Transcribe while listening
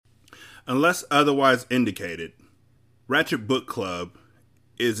Unless otherwise indicated, Ratchet Book Club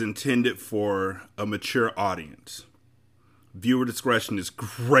is intended for a mature audience. Viewer discretion is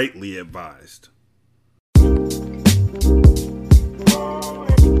greatly advised.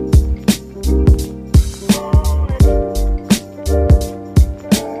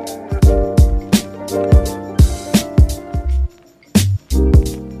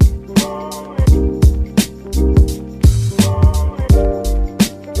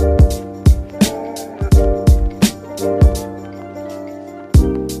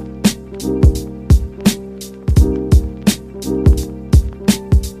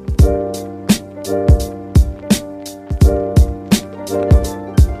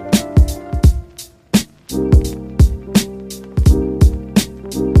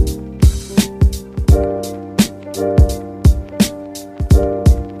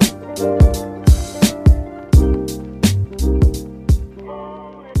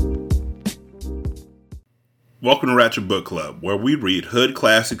 Welcome to Ratchet Book Club, where we read hood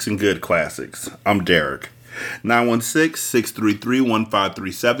classics and good classics. I'm Derek.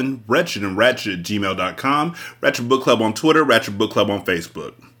 916-633-1537, wretchedandratchet@gmail.com, Ratchet Book Club on Twitter, Ratchet Book Club on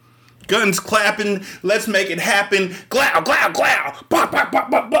Facebook. Guns clapping, let's make it happen, glow, glow, glow, pop, pop,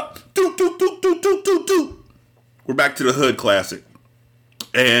 pop, pop, pop, doo, doo, doo, doo, doo, doo, doo. We're back to the hood classic,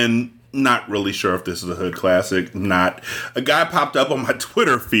 and not really sure if this is a hood classic, not. A guy popped up on my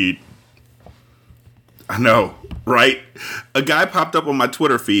Twitter feed. I know, right? A guy popped up on my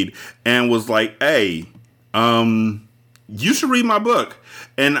Twitter feed and was like, hey, you should read my book.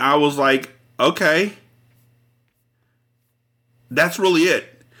 And I was like, okay. That's really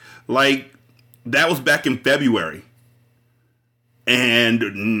it. Like, that was back in February.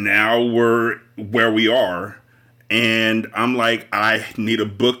 And now we're where we are. And I'm like, I need a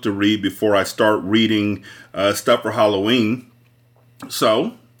book to read before I start reading stuff for Halloween.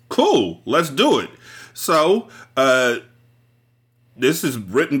 So, cool. Let's do it. So, this is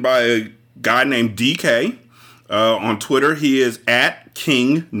written by a guy named DK. On Twitter, he is at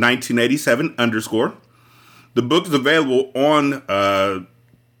King1987_. The book is available on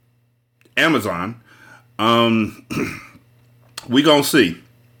Amazon. We gonna see.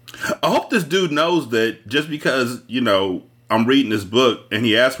 I hope this dude knows that just because, I'm reading this book and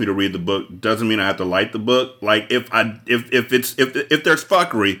he asked me to read the book doesn't mean I have to like the book. Like if there's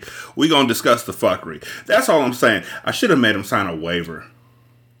fuckery, we gonna discuss the fuckery. That's all I'm saying. I should have made him sign a waiver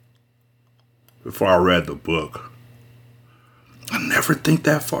before I read the book. I never think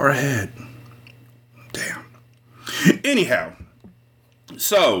that far ahead. Damn. Anyhow,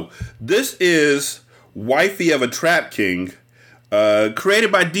 so this is Wifey of a Trap King,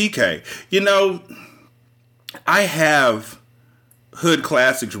 created by DK. I have hood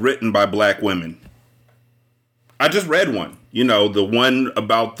classics written by black women. I just read one. The one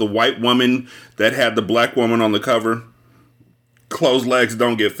about the white woman that had the black woman on the cover. Closed legs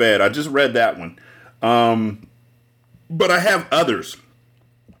don't get fed. I just read that one. But I have others.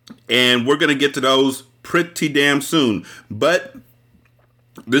 And we're going to get to those pretty damn soon. But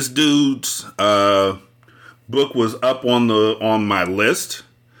this dude's book was up on my list.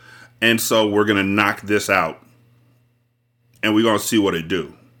 And so we're going to knock this out. And we're going to see what it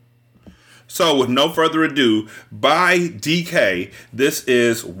do. So with no further ado, by DK, this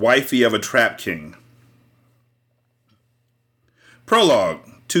is Wifey of a Trap King. Prologue,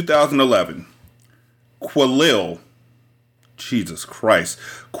 2011. Qualil. Jesus Christ.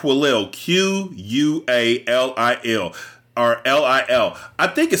 Qualil. Quailil. Or Lil. I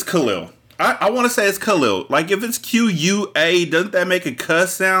think it's Khalil. I want to say it's Khalil. Like if it's Qa, doesn't that make a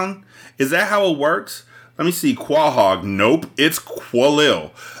cuss sound? Is that how it works? Let me see. Quahog. Nope. It's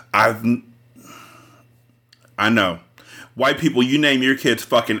Qualil. I know. White people, you name your kids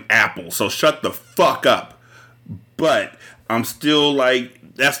fucking Apple, so shut the fuck up. But I'm still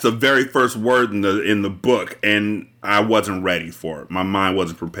like, that's the very first word in the book, and I wasn't ready for it. My mind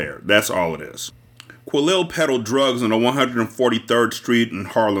wasn't prepared. That's all it is. Qualil peddled drugs on the 143rd Street in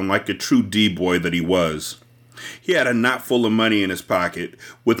Harlem like a true D-boy that he was. He had a knot full of money in his pocket,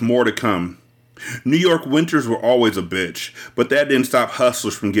 with more to come. New York winters were always a bitch, but that didn't stop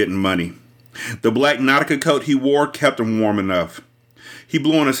hustlers from getting money. The black Nautica coat he wore kept him warm enough. He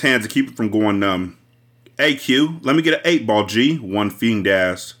blew on his hands to keep it from going numb. Hey Q, let me get an 8-ball, G, one fiend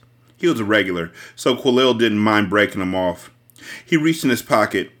asked. He was a regular, so Qualil didn't mind breaking him off. He reached in his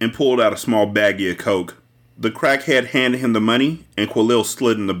pocket and pulled out a small baggie of coke. The crackhead handed him the money, and Qualil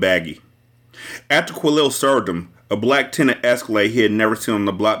slid in the baggie. After Qualil served him, a black tinted Escalade he had never seen on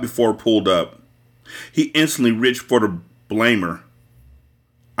the block before pulled up. He instantly reached for the blamer.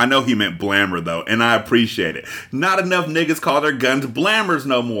 I know he meant Blammer, though, and I appreciate it. Not enough niggas call their guns Blammers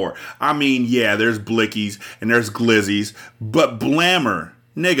no more. I mean, yeah, there's Blickies and there's Glizzies, but Blammer,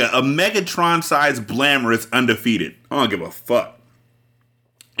 nigga, a Megatron-sized Blammer is undefeated. I don't give a fuck.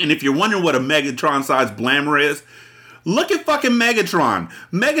 And if you're wondering what a Megatron-sized Blammer is, look at fucking Megatron.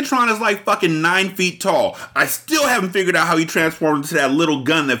 Megatron is like fucking 9 feet tall. I still haven't figured out how he transformed into that little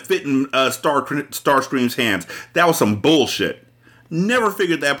gun that fit in Starscream's hands. That was some bullshit. Never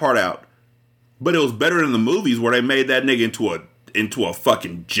figured that part out. But it was better than the movies where they made that nigga into a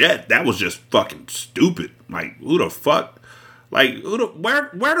fucking jet. That was just fucking stupid. Like, who the fuck? Like,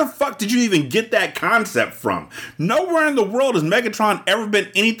 where the fuck did you even get that concept from? Nowhere in the world has Megatron ever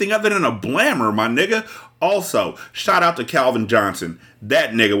been anything other than a Blammer, my nigga. Also, shout out to Calvin Johnson.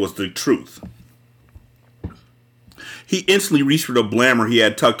 That nigga was the truth. He instantly reached for the Blammer he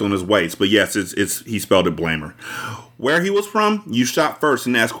had tucked on his waist. But yes, he spelled it Blammer. Where he was from, you shot first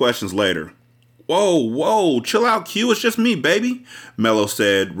and ask questions later. Whoa, chill out, Q. It's just me, baby, Mello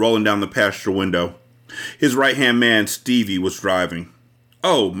said, rolling down the passenger window. His right-hand man, Stevie, was driving.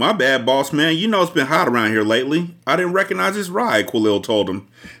 Oh, my bad, boss man. You know it's been hot around here lately. I didn't recognize his ride, Khalil told him,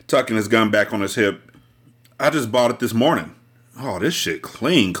 tucking his gun back on his hip. I just bought it this morning. Oh, this shit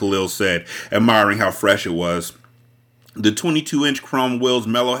clean, Khalil said, admiring how fresh it was. The 22-inch chrome wheels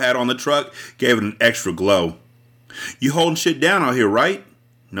Mello had on the truck gave it an extra glow. You holding shit down out here, right?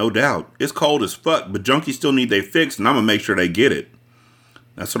 No doubt. It's cold as fuck, but junkies still need they fix, and I'm gonna make sure they get it.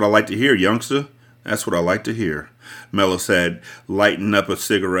 That's what I like to hear, youngster. That's what I like to hear, Mello said, lighting up a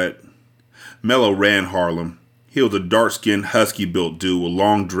cigarette. Mello ran Harlem. He was a dark-skinned, husky-built dude with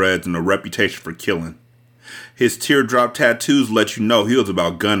long dreads and a reputation for killing. His teardrop tattoos let you know he was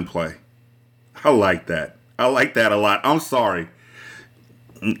about gunplay. I like that. I like that a lot. I'm sorry.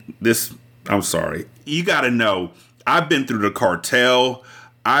 I'm sorry. You gotta know, I've been through the cartel.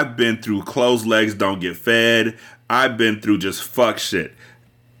 I've been through closed legs don't get fed. I've been through just fuck shit.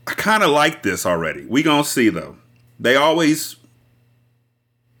 I kind of like this already. We gonna see, though. They always...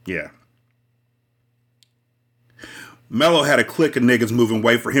 Yeah. Mello had a clique of niggas moving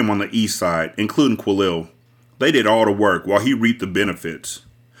weight for him on the east side, including Khalil. They did all the work while he reaped the benefits.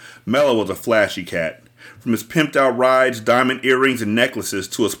 Mello was a flashy cat. From his pimped out rides, diamond earrings, and necklaces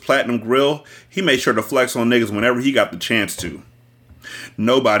to his platinum grill, he made sure to flex on niggas whenever he got the chance to.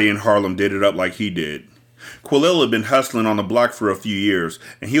 Nobody in Harlem did it up like he did. Khalil had been hustling on the block for a few years,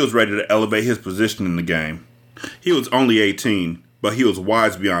 and he was ready to elevate his position in the game. He was only 18, but he was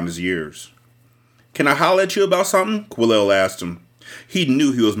wise beyond his years. Can I holler at you about something? Khalil asked him. He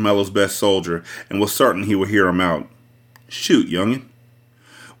knew he was Mello's best soldier, and was certain he would hear him out. Shoot, youngin'.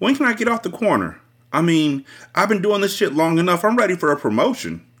 When can I get off the corner? I mean, I've been doing this shit long enough. I'm ready for a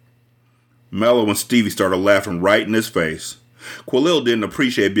promotion. Mello and Stevie started laughing right in his face. Khalil didn't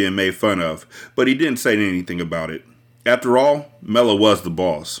appreciate being made fun of, but he didn't say anything about it. After all, Mello was the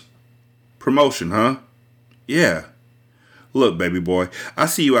boss. Promotion, huh? Yeah. Look, baby boy, I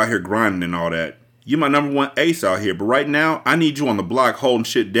see you out here grinding and all that. You my number one ace out here, but right now, I need you on the block holding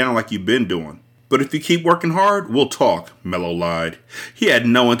shit down like you've been doing. But if you keep working hard, we'll talk, Mello lied. He had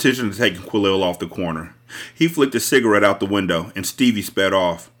no intention of taking Khalil off the corner. He flicked his cigarette out the window, and Stevie sped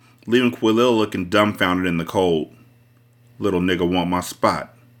off, leaving Khalil looking dumbfounded in the cold. Little nigga want my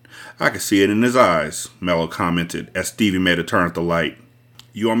spot. I could see it in his eyes, Mello commented as Stevie made a turn at the light.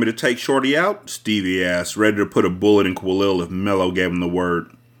 You want me to take Shorty out? Stevie asked, ready to put a bullet in Khalil if Mello gave him the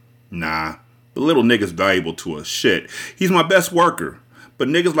word. Nah, the little nigga's valuable to us. Shit, he's my best worker. But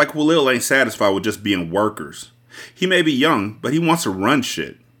niggas like Khalil ain't satisfied with just being workers. He may be young, but he wants to run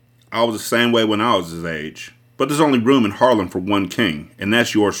shit. I was the same way when I was his age. But there's only room in Harlem for one king, and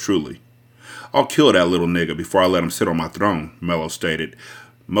that's yours truly. I'll kill that little nigga before I let him sit on my throne, Mello stated.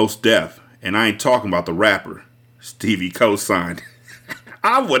 Most deaf, and I ain't talking about the rapper. Stevie co-signed.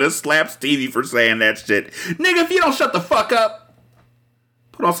 I would have slapped Stevie for saying that shit. Nigga, if you don't shut the fuck up.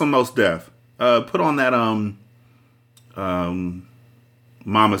 Put on some Most Def. Put on that,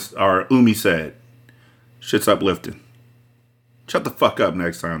 Mama, or Umi said. Shit's uplifting. Shut the fuck up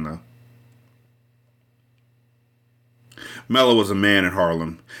next time, though. Mello was a man in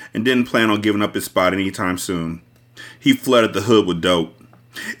Harlem, and didn't plan on giving up his spot anytime soon. He flooded the hood with dope.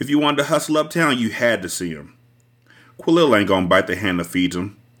 If you wanted to hustle uptown, you had to see him. Khalil ain't gonna bite the hand that feeds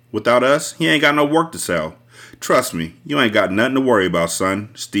him. Without us, he ain't got no work to sell. Trust me, you ain't got nothing to worry about, son,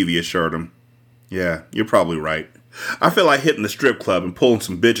 Stevie assured him. Yeah, you're probably right. I feel like hitting the strip club and pulling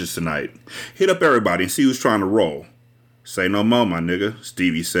some bitches tonight. Hit up everybody and see who's trying to roll. Say no more, my nigga,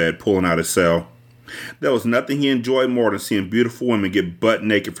 Stevie said, pulling out his cell. There was nothing he enjoyed more than seeing beautiful women get butt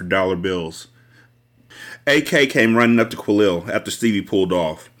naked for dollar bills. AK came running up to Quilil after Stevie pulled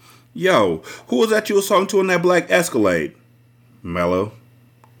off. Yo, who was that you was talking to in that black Escalade? Mello,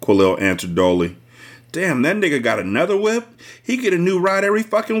 Quilil answered dully. Damn, that nigga got another whip? He get a new ride every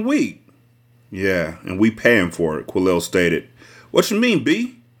fucking week. Yeah, and we pay him for it, Quilil stated. What you mean,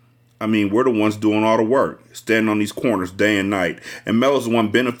 B? I mean, we're the ones doing all the work, standing on these corners day and night, and Mello's the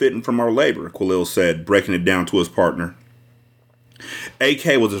one benefiting from our labor, Quilil said, breaking it down to his partner.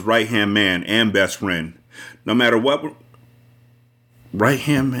 AK was his right-hand man and best friend. No matter what...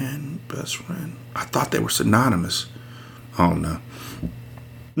 Right-hand man, best friend? I thought they were synonymous. I don't know.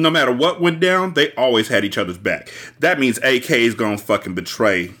 No matter what went down, they always had each other's back. That means AK is gonna fucking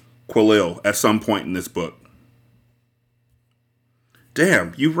betray Quilil at some point in this book.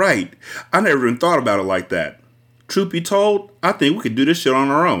 Damn, you right. I never even thought about it like that. Truth be told, I think we could do this shit on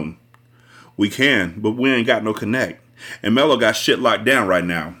our own. We can, but we ain't got no connect. And Mello got shit locked down right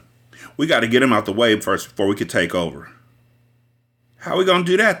now. We gotta get him out the way first before we could take over. How we gonna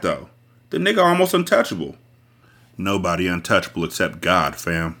do that, though? The nigga almost untouchable. Nobody untouchable except God,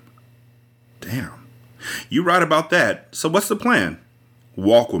 fam. Damn. You right about that. So what's the plan?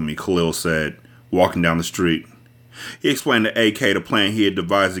 Walk with me, Khalil said, walking down the street. He explained to AK the plan he had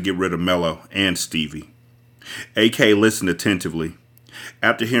devised to get rid of Mello and Stevie. AK listened attentively.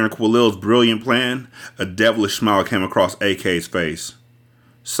 After hearing Quilil's brilliant plan, a devilish smile came across AK's face.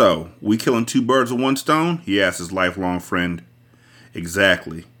 So, we killing two birds with one stone? He asked his lifelong friend.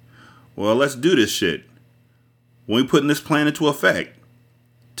 Exactly. Well, let's do this shit. When we putting this plan into effect?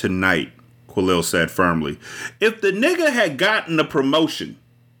 Tonight, Quilil said firmly. If the nigga had gotten a promotion,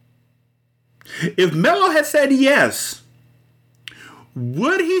 if Mello had said yes,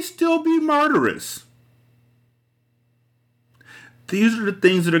 would he still be murderous? These are the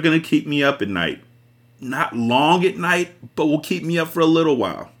things that are going to keep me up at night. Not long at night, but will keep me up for a little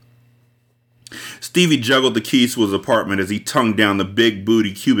while. Stevie juggled the keys to his apartment as he tongued down the big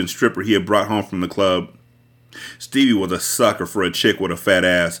booty Cuban stripper he had brought home from the club. Stevie was a sucker for a chick with a fat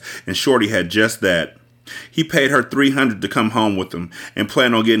ass, and Shorty had just that. He paid her $300 to come home with him and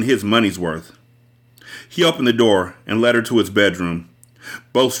planned on getting his money's worth. He opened the door and led her to his bedroom.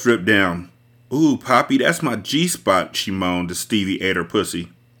 Both stripped down. Ooh, Poppy, that's my G-spot, she moaned as Stevie ate her pussy.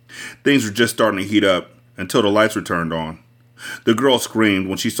 Things were just starting to heat up until the lights were turned on. The girl screamed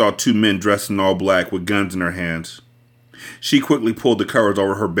when she saw two men dressed in all black with guns in their hands. She quickly pulled the covers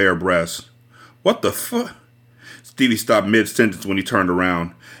over her bare breasts. What the fuck? Stevie stopped mid-sentence when he turned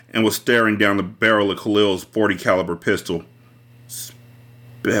around and was staring down the barrel of Khalil's .40 caliber pistol.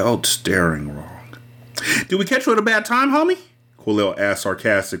 Spelled staring wrong. Did we catch you at a bad time, homie? Quilil asked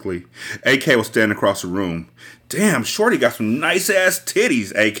sarcastically. AK was standing across the room. Damn, Shorty got some nice-ass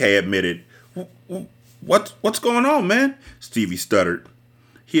titties, AK admitted. What's going on, man? Stevie stuttered.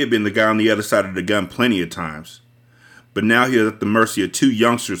 He had been the guy on the other side of the gun plenty of times. But now he was at the mercy of two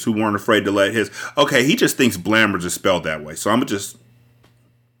youngsters who weren't afraid to let his... Okay, he just thinks Blammers is spelled that way, so I'm just...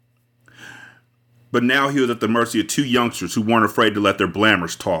 But now he was at the mercy of two youngsters who weren't afraid to let their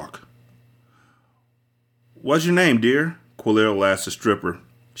Blammers talk. What's your name, dear? Quilil asked the stripper.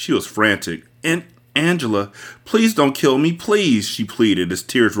 She was frantic. And Angela, please don't kill me, please, she pleaded as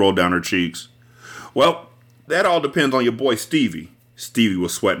tears rolled down her cheeks. Well, that all depends on your boy Stevie. Stevie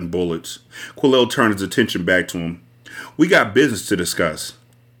was sweating bullets. Quilil turned his attention back to him. We got business to discuss.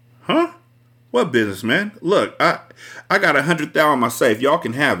 Huh? What business, man? Look, I got $100,000 in my safe. Y'all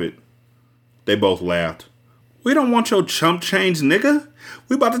can have it. They both laughed. We don't want your chump change, nigga.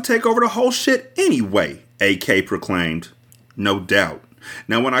 We about to take over the whole shit anyway, AK proclaimed. No doubt.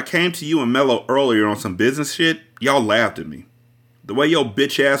 Now, when I came to you and Mello earlier on some business shit, y'all laughed at me. The way your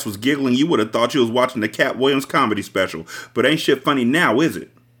bitch ass was giggling, you would have thought you was watching the Cat Williams comedy special. But ain't shit funny now, is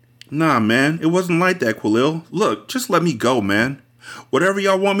it? Nah, man, it wasn't like that, Quilil. Look, just let me go, man. Whatever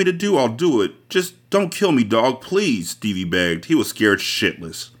y'all want me to do, I'll do it. Just don't kill me, dog, please, Stevie begged. He was scared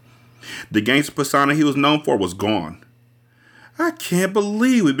shitless. The gangster persona he was known for was gone. I can't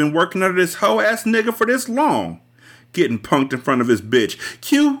believe we've been working under this hoe-ass nigga for this long. Getting punked in front of his bitch.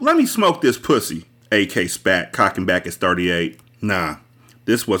 Q, let me smoke this pussy. AK spat, cocking back his .38. Nah,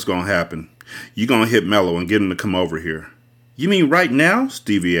 this what's gonna happen. You gonna hit Mello and get him to come over here. You mean right now?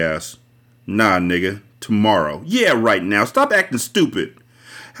 Stevie asked. Nah, nigga. Tomorrow. Yeah, right now. Stop acting stupid.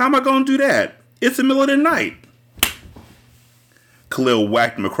 How am I gonna do that? It's the middle of the night. Khalil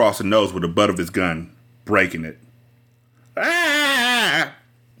whacked him across the nose with the butt of his gun, breaking it. Ah!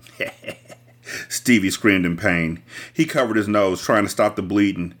 Stevie screamed in pain. He covered his nose, trying to stop the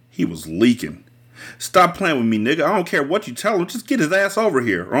bleeding. He was leaking. Stop playing with me, nigga. I don't care what you tell him. Just get his ass over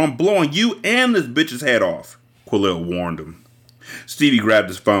here, or I'm blowing you and this bitch's head off, Quilil warned him. Stevie grabbed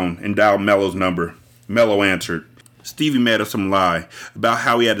his phone and dialed Mello's number. Mello answered. Stevie made up some lie about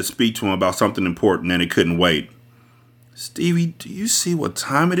how he had to speak to him about something important and he couldn't wait. Stevie, do you see what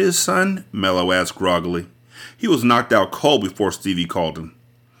time it is, son? Mello asked groggily. He was knocked out cold before Stevie called him.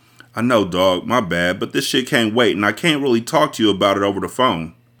 I know, dog, my bad, but this shit can't wait and I can't really talk to you about it over the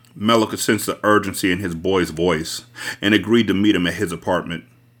phone. Mello could sense the urgency in his boy's voice and agreed to meet him at his apartment.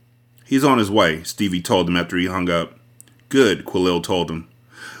 He's on his way, Stevie told him after he hung up. Good, Quilil told him.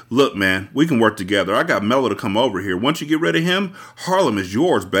 Look, man, we can work together. I got Mello to come over here. Once you get rid of him, Harlem is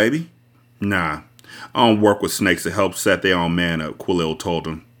yours, baby. Nah, I don't work with snakes to help set their own man up, Quilil told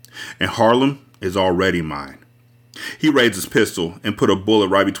him. And Harlem is already mine. He raised his pistol and put a bullet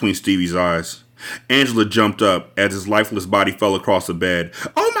right between Stevie's eyes. Angela jumped up as his lifeless body fell across the bed.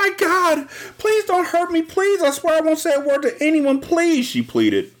 Oh my God! Please don't hurt me, please! I swear I won't say a word to anyone, please, she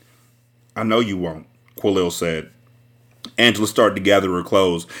pleaded. I know you won't, Quilil said. Angela started to gather her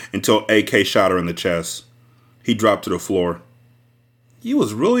clothes until AK shot her in the chest. He dropped to the floor. You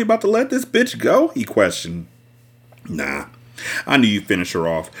was really about to let this bitch go? He questioned. Nah, I knew you'd finish her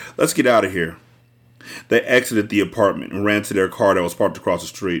off. Let's get out of here. They exited the apartment and ran to their car that was parked across the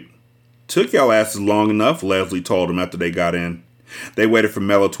street. Took y'all asses long enough, Leslie told them after they got in. They waited for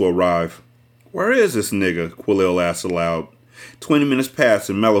Mello to arrive. Where is this nigga? Quilil asked aloud. 20 minutes passed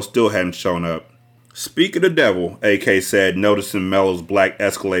and Mello still hadn't shown up. Speak of the devil, AK said, noticing Mello's black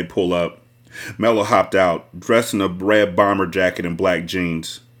Escalade pull up. Mello hopped out, dressed in a red bomber jacket and black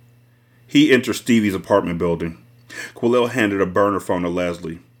jeans. He entered Stevie's apartment building. Quilil handed a burner phone to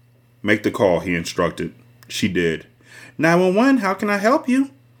Leslie. Make the call, he instructed. She did. 911, how can I help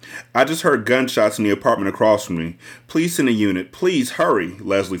you? I just heard gunshots in the apartment across from me. Please send a unit. Please hurry,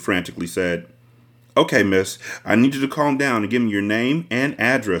 Leslie frantically said. Okay, miss. I need you to calm down and give me your name and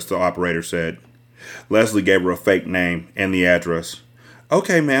address, the operator said. Leslie gave her a fake name and the address.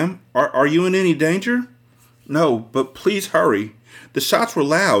 Okay, ma'am. Are you in any danger? No, but please hurry. The shots were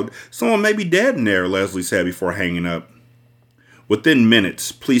loud. Someone may be dead in there, Leslie said before hanging up. Within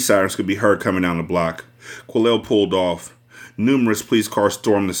minutes, police sirens could be heard coming down the block. Quilil pulled off. Numerous police cars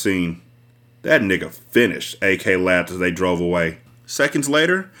stormed the scene. That nigga finished, AK laughed as they drove away. Seconds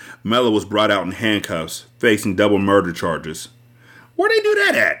later, Mello was brought out in handcuffs, facing double murder charges. Where'd they do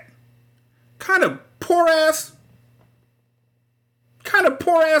that at? Kind of poor ass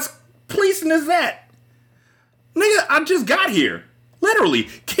policing is that? Nigga, I just got here. Literally,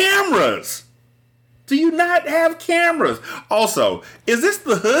 cameras. Do you not have cameras? Also, is this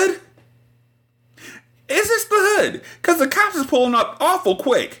the hood? Is this the hood? Because the cops is pulling up awful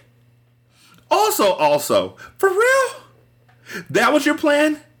quick. Also, for real? That was your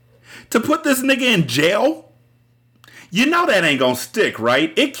plan? To put this nigga in jail? You know that ain't gonna stick,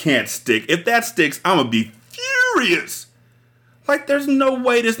 right? It can't stick. If that sticks, I'm gonna be furious. Like, there's no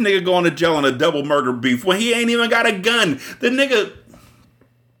way this nigga going to jail on a double murder beef when he ain't even got a gun. The nigga...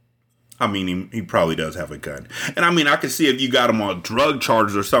 I mean, he probably does have a gun. And I mean, I can see if you got him on drug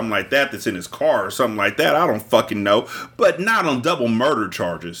charges or something like that that's in his car or something like that. I don't fucking know. But not on double murder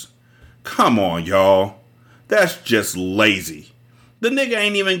charges. Come on, y'all. That's just lazy. The nigga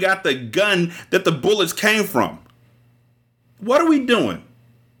ain't even got the gun that the bullets came from. What are we doing?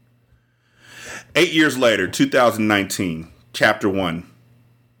 8 years later, 2019, Chapter 1.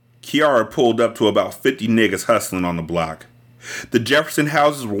 Kiara pulled up to about 50 niggas hustling on the block. The Jefferson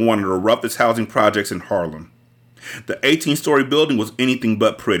houses were one of the roughest housing projects in Harlem. The 18-story building was anything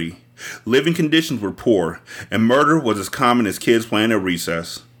but pretty. Living conditions were poor, and murder was as common as kids playing at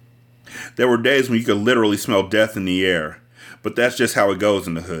recess. There were days when you could literally smell death in the air, but that's just how it goes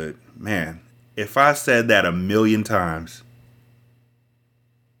in the hood. Man, if I said that a million times,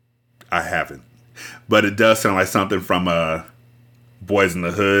 I haven't. But it does sound like something from Boys in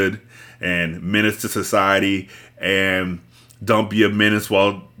the Hood and Menace to Society and Don't be a menace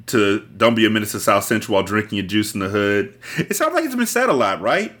to South Central while drinking your juice in the hood. It sounds like it's been said a lot,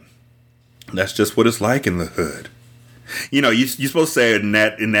 right? That's just what it's like in the hood. You know, you're supposed to say it in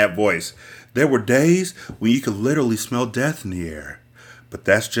that voice. There were days when you could literally smell death in the air, but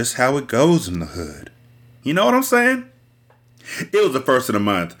that's just how it goes in the hood. You know what I'm saying? It was the first of the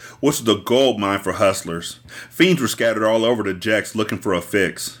month, which was a gold mine for hustlers. Fiends were scattered all over the jacks looking for a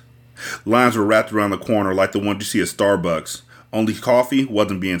fix. Lines were wrapped around the corner like the ones you see at Starbucks, only coffee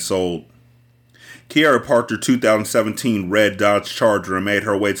wasn't being sold. Kiara parked her 2017 red Dodge Charger and made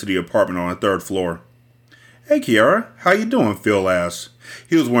her way to the apartment on the third floor. Hey Kiara, how you doing? Phil asked.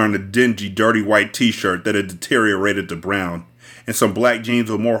 He was wearing a dingy, dirty white t-shirt that had deteriorated to brown, and some black jeans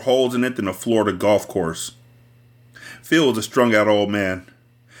with more holes in it than a Florida golf course. Phil was a strung-out old man.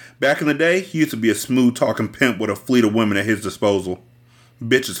 Back in the day, he used to be a smooth-talking pimp with a fleet of women at his disposal.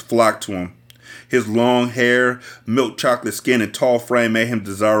 Bitches flocked to him. His long hair, milk chocolate skin, and tall frame made him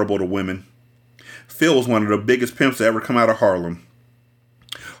desirable to women. Phil was one of the biggest pimps to ever come out of Harlem.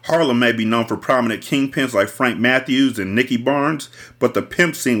 Harlem may be known for prominent kingpins like Frank Matthews and Nicky Barnes, but the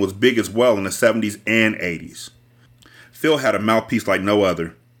pimp scene was big as well in the 70s and 80s. Phil had a mouthpiece like no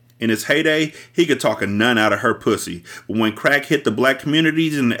other. In his heyday, he could talk a nun out of her pussy, but when crack hit the black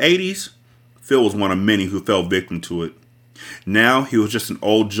communities in the 80s, Phil was one of many who fell victim to it. Now, he was just an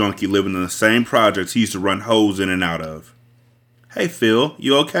old junkie living in the same projects he used to run hoes in and out of. "Hey Phil,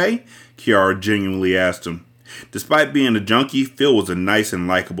 you okay?" Kiara genuinely asked him. Despite being a junkie, Phil was a nice and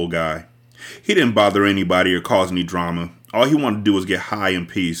likable guy. He didn't bother anybody or cause any drama. All he wanted to do was get high in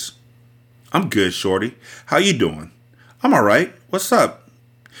peace. "I'm good, shorty. How you doing?" "I'm alright. What's up?"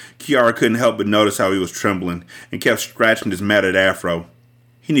 Kiara couldn't help but notice how he was trembling and kept scratching his matted afro.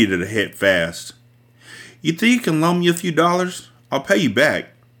 He needed a hit fast. "You think you can loan me a few dollars? I'll pay you back."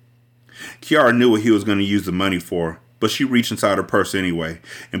 Kiara knew what he was going to use the money for, but she reached inside her purse anyway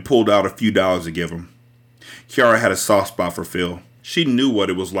and pulled out a few dollars to give him. Kiara had a soft spot for Phil. She knew what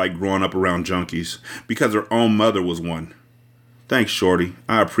it was like growing up around junkies, because her own mother was one. "Thanks, shorty.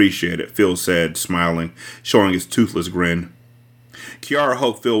 I appreciate it," Phil said, smiling, showing his toothless grin. Kiara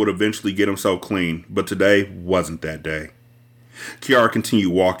hoped Phil would eventually get himself clean, but today wasn't that day. Kiara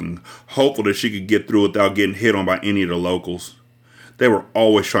continued walking, hopeful that she could get through without getting hit on by any of the locals. They were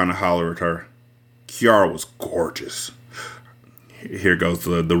always trying to holler at her. Kiara was gorgeous. Here goes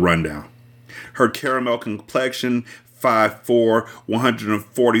the rundown. Her caramel complexion, 5'4",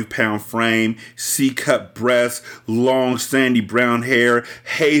 140-pound frame, C-cut breasts, long sandy brown hair,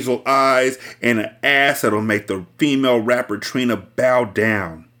 hazel eyes, and an ass that'll make the female rapper Trina bow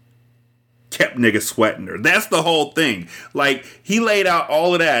down. Kept niggas sweating her. That's the whole thing. Like, he laid out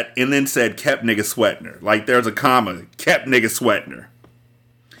all of that and then said kept niggas sweating her. Like, there's a comma. Kept niggas sweating her.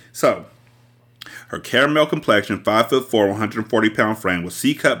 So, her caramel complexion, 5'4", 140-pound frame, with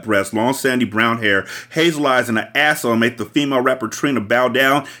C-cut breasts, long sandy brown hair, hazel eyes, and an ass that'll make the female rapper Trina bow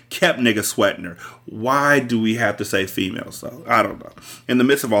down, kept niggas sweating her. Why do we have to say females, though? I don't know. In the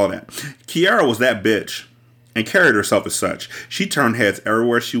midst of all that, Kiara was that bitch and carried herself as such. She turned heads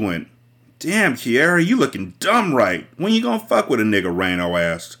everywhere she went. "Damn, Kiara, you looking dumb right. When you gonna fuck with a nigga?" Reno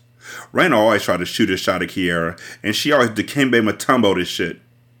asked. Reno always tried to shoot a shot at Kiara, and she always Dikembe Mutombo this shit.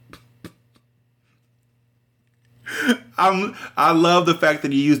 I love the fact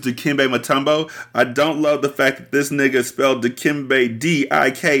that he used Dikembe Mutombo. I don't love the fact that this nigga spelled Dikembe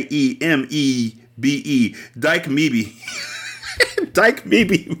Dikemebe. Dikemebe.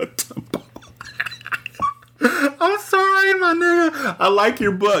 Dikemebe Mutombo. I'm sorry, my nigga. I like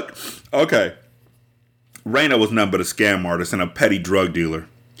your book. Okay. Reno was nothing but a scam artist and a petty drug dealer.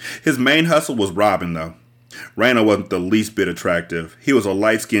 His main hustle was robbing, though. Reno wasn't the least bit attractive. He was a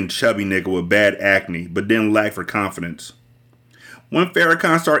light-skinned, chubby nigga with bad acne, but didn't lack for confidence. When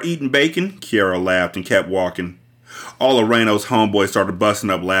Farrakhan started eating bacon, Kiara laughed and kept walking. All of Reno's homeboys started busting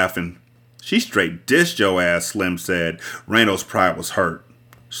up laughing. "She straight dished your ass," Slim said. Reno's pride was hurt.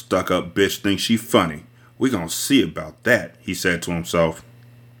 "Stuck-up bitch thinks she funny. We gonna see about that," he said to himself.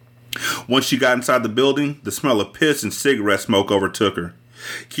 Once she got inside the building, the smell of piss and cigarette smoke overtook her.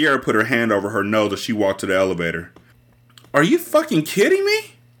 Kiara put her hand over her nose as she walked to the elevator. "Are you fucking kidding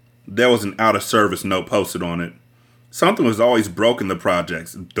me?" There was an out-of-service note posted on it. Something was always broke in the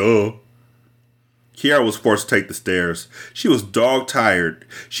projects. Duh. Kiara was forced to take the stairs. She was dog-tired.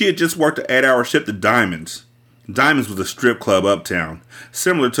 She had just worked an 8-hour shift at Diamonds. Diamonds was a strip club uptown,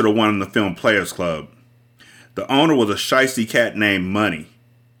 similar to the one in the film Players Club. The owner was a shiesty cat named Money.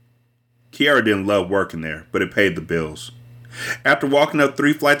 Kiara didn't love working there, but it paid the bills. After walking up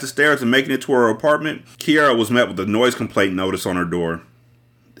 3 flights of stairs and making it to her apartment, Kiara was met with a noise complaint notice on her door.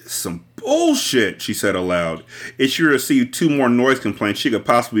 "This is some bullshit," she said aloud. If she received 2 more noise complaints, she could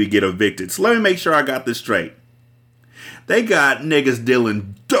possibly get evicted. So let me make sure I got this straight. They got niggas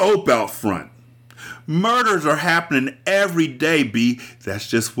dealing dope out front. Murders are happening every day, B. That's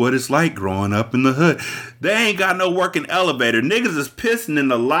just what it's like growing up in the hood. They ain't got no working elevator. Niggas is pissing in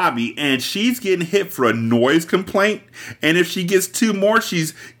the lobby, and she's getting hit for a noise complaint. And if she gets 2 more,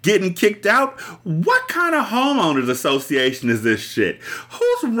 she's getting kicked out. What kind of homeowners association is this shit?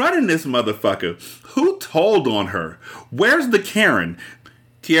 Who's running this motherfucker? Who told on her? Where's the Karen?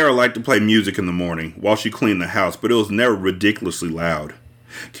 Kiara liked to play music in the morning while she cleaned the house, but it was never ridiculously loud.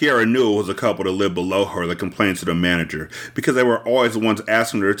 Kiara knew it was a couple that lived below her that complained to the manager, because they were always the ones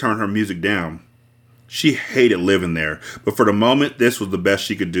asking her to turn her music down. She hated living there, but for the moment, this was the best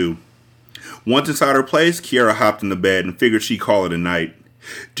she could do. Once inside her place, Kiara hopped into bed and figured she'd call it a night.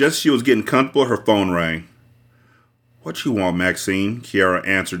 Just as she was getting comfortable, her phone rang. "What you want, Maxine?" Kiara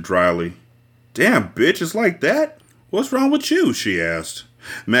answered dryly. Damn, bitch, it's like that? What's wrong with you? She asked.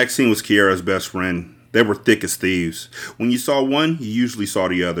 Maxine was Kiara's best friend. They were thick as thieves. When you saw one, you usually saw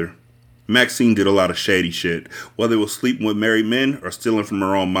the other. Maxine did a lot of shady shit, whether it was sleeping with married men or stealing from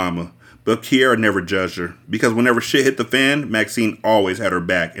her own mama. But Kiara never judged her, because whenever shit hit the fan, Maxine always had her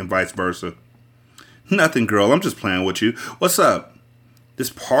back, and vice versa. Nothing, girl, I'm just playing with you. What's up? This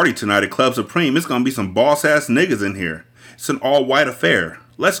party tonight at Club Supreme, it's gonna be some boss-ass niggas in here. It's an all-white affair.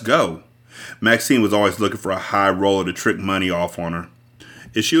 Let's go. Maxine was always looking for a high roller to trick money off on her.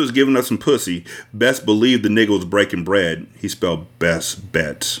 If she was giving us some pussy, best believe the nigga was breaking bread. He spelled best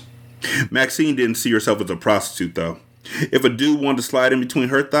bets. Maxine didn't see herself as a prostitute, though. If a dude wanted to slide in between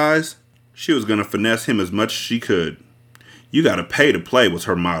her thighs, she was going to finesse him as much as she could. You gotta pay to play was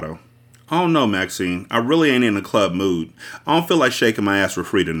her motto. I don't know, Maxine. I really ain't in a club mood. I don't feel like shaking my ass for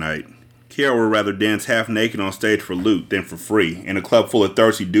free tonight. Kiara would rather dance half naked on stage for loot than for free in a club full of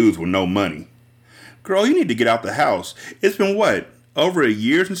thirsty dudes with no money. Girl, you need to get out the house. It's been what? Over a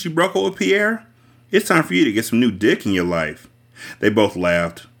year since you broke up with Pierre? It's time for you to get some new dick in your life. They both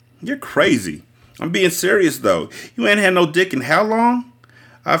laughed. You're crazy. I'm being serious, though. You ain't had no dick in how long?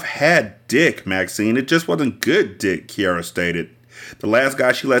 I've had dick, Maxine. It just wasn't good dick, Kiara stated. The last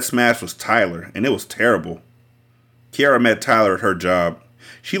guy she let smash was Tyler, and it was terrible. Kiara met Tyler at her job.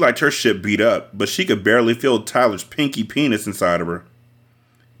 She liked her shit beat up, but she could barely feel Tyler's pinky penis inside of her.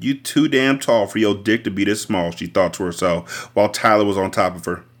 You too damn tall for your dick to be this small, she thought to herself, while Tyler was on top of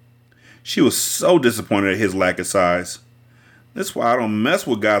her. She was so disappointed at his lack of size. That's why I don't mess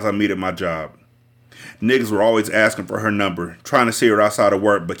with guys I meet at my job. Niggas were always asking for her number, trying to see her outside of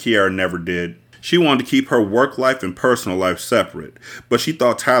work, but Kiara never did. She wanted to keep her work life and personal life separate, but she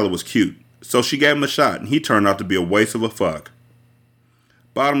thought Tyler was cute, so she gave him a shot, and he turned out to be a waste of a fuck.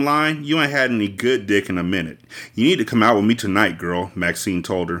 Bottom line, you ain't had any good dick in a minute. You need to come out with me tonight, girl, Maxine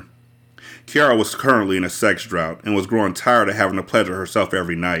told her. Kiara was currently in a sex drought and was growing tired of having to pleasure herself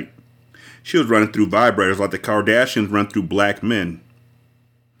every night. She was running through vibrators like the Kardashians run through black men.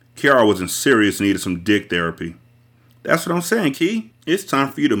 Kiara was in serious need of some dick therapy. That's what I'm saying, Key. It's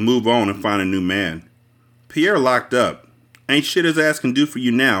time for you to move on and find a new man. Pierre locked up. Ain't shit his ass can do for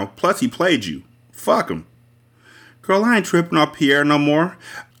you now, plus he played you. Fuck him. Girl, I ain't tripping off Pierre no more.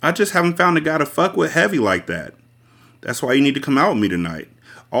 I just haven't found a guy to fuck with heavy like that. That's why you need to come out with me tonight.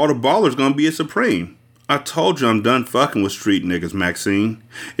 All the ballers gonna be at Supreme. I told you I'm done fucking with street niggas, Maxine.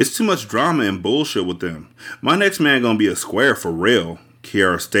 It's too much drama and bullshit with them. My next man gonna be a square for real,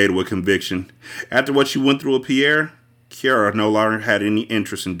 Kiara stated with conviction. After what she went through with Pierre, Kiara no longer had any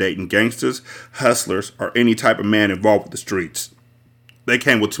interest in dating gangsters, hustlers, or any type of man involved with the streets. They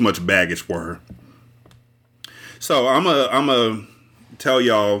came with too much baggage for her. So I'm a tell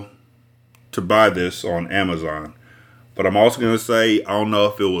y'all to buy this on Amazon. But I'm also going to say, I don't know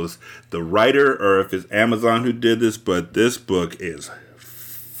if it was the writer or if it's Amazon who did this, but this book is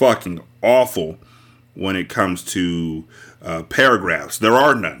fucking awful when it comes to paragraphs. There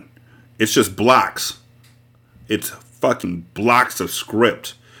are none. It's just blocks. It's fucking blocks of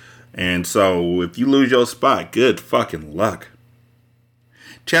script. And so if you lose your spot, good fucking luck.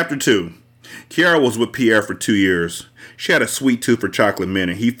 Chapter 2. Kiara was with Pierre for 2 years. She had a sweet tooth for chocolate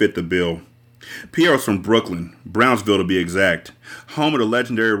mint and he fit the bill. Pierre was from Brooklyn, Brownsville to be exact, home of the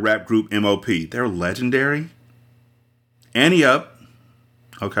legendary rap group M.O.P. They're legendary? Annie Up.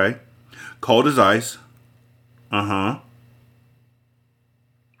 Okay. Cold as Ice. Uh-huh.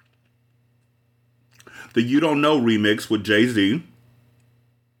 The You Don't Know remix with Jay-Z.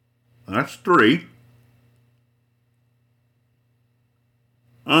 That's 3.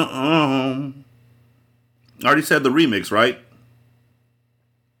 I already said the remix, right?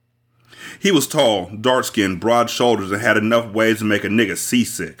 He was tall, dark-skinned, broad shoulders, and had enough waves to make a nigga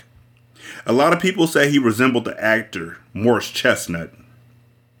seasick. A lot of people say he resembled the actor Morris Chestnut.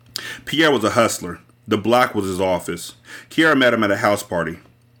 Pierre was a hustler. The block was his office. Kiara met him at a house party.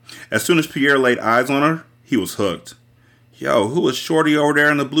 As soon as Pierre laid eyes on her, he was hooked. Yo, who is shorty over there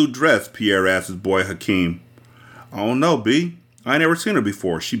in the blue dress? Pierre asked his boy Hakeem. I don't know, B. I ain't never seen her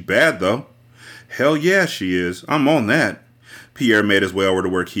before. She bad, though. Hell yeah, she is. I'm on that. Pierre made his way over to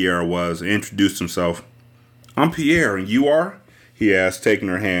where Kiara was and introduced himself. I'm Pierre, and you are? He asked, taking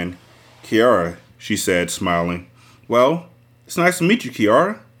her hand. Kiara, she said, smiling. Well, it's nice to meet you,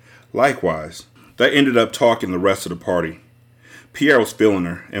 Kiara. Likewise. They ended up talking the rest of the party. Pierre was feeling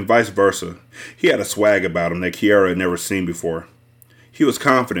her, and vice versa. He had a swag about him that Kiara had never seen before. He was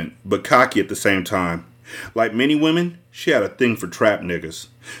confident, but cocky at the same time. Like many women, she had a thing for trap niggas.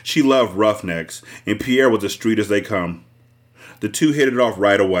 She loved roughnecks, and Pierre was as street as they come. The two hit it off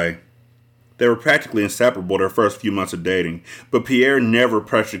right away. They were practically inseparable their first few months of dating, but Pierre never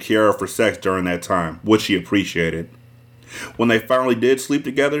pressured Kiara for sex during that time, which she appreciated. When they finally did sleep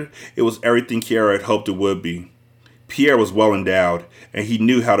together, it was everything Kiara had hoped it would be. Pierre was well endowed, and he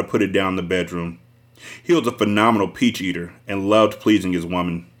knew how to put it down in the bedroom. He was a phenomenal peach eater and loved pleasing his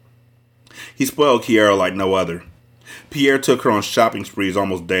woman. He spoiled Kiara like no other. Pierre took her on shopping sprees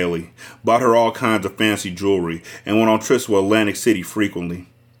almost daily, bought her all kinds of fancy jewelry, and went on trips to Atlantic City frequently.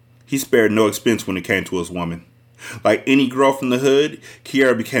 He spared no expense when it came to his woman. Like any girl from the hood,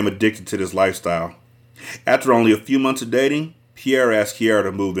 Kiara became addicted to this lifestyle. After only a few months of dating, Pierre asked Kiara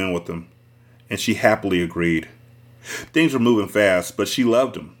to move in with him, and she happily agreed. Things were moving fast, but she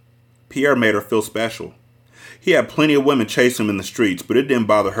loved him. Pierre made her feel special. He had plenty of women chase him in the streets, but it didn't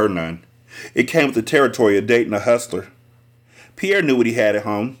bother her none. It came with the territory of dating a hustler. Pierre knew what he had at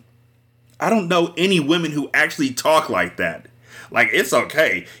home. I don't know any women who actually talk like that. Like, it's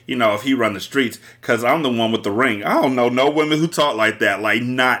okay, if he run the streets, because I'm the one with the ring. I don't know no women who talk like that. Like,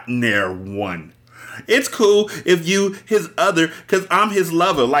 not near one. It's cool if you his other, because I'm his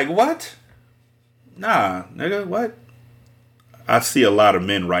lover. Like, what? Nah, nigga, what? I see a lot of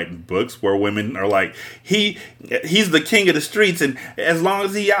men writing books where women are like, he's the king of the streets, and as long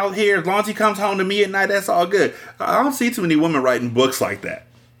as he out here, as long as he comes home to me at night, that's all good. I don't see too many women writing books like that.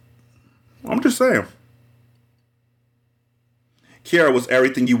 I'm just saying. Kiara was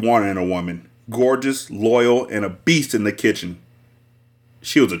everything you wanted in a woman. Gorgeous, loyal, and a beast in the kitchen.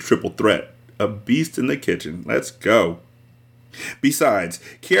 She was a triple threat. A beast in the kitchen. Let's go. Besides,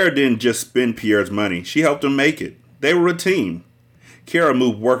 Kiara didn't just spend Pierre's money. She helped him make it. They were a team. Kiara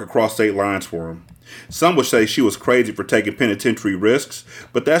moved work across state lines for him. Some would say she was crazy for taking penitentiary risks,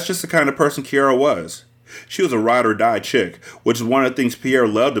 but that's just the kind of person Kiara was. She was a ride-or-die chick, which is one of the things Pierre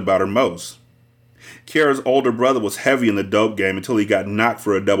loved about her most. Kiara's older brother was heavy in the dope game until he got knocked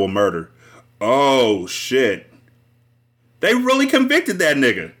for a double murder. Oh, shit. They really convicted that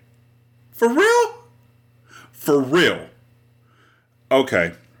nigga. For real? For real.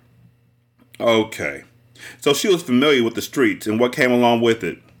 Okay. So she was familiar with the streets and what came along with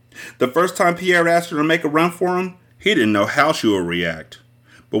it. The first time Pierre asked her to make a run for him, he didn't know how she would react.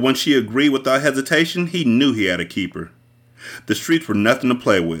 But when she agreed without hesitation, he knew he had a keeper. The streets were nothing to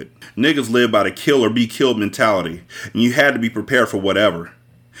play with. Niggas lived by the kill or be killed mentality, and you had to be prepared for whatever.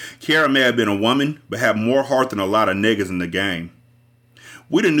 Kiara may have been a woman, but had more heart than a lot of niggas in the game.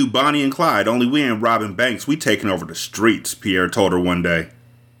 We the new Bonnie and Clyde, only we ain't robbing banks, we taking over the streets, Pierre told her one day.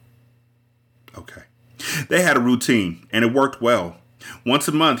 Okay. They had a routine, and it worked well. Once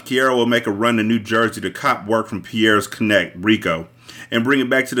a month, Kiara would make a run to New Jersey to cop work from Pierre's connect, Rico, and bring it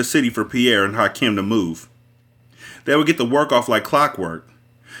back to the city for Pierre and Hakim to move. They would get the work off like clockwork.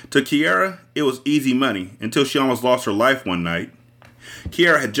 To Kiara, it was easy money, until she almost lost her life one night.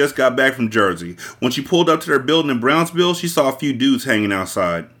 Kiara had just got back from Jersey. When she pulled up to their building in Brownsville, she saw a few dudes hanging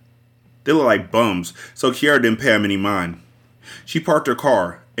outside. They looked like bums, so Kiara didn't pay them any mind. She parked her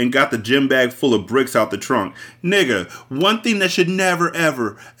car and got the gym bag full of bricks out the trunk. Nigga, one thing that should never,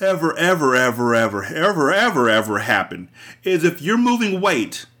 ever happen is if you're moving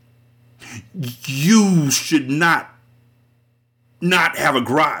weight, you should not have a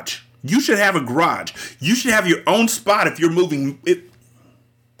garage. You should have a garage. You should have your own spot if you're moving it.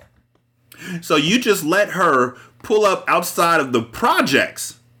 So you just let her pull up outside of the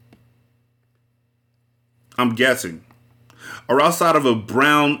projects, I'm guessing, or outside of a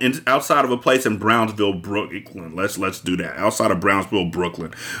place in Brownsville, Brooklyn. Let's do that. Outside of Brownsville,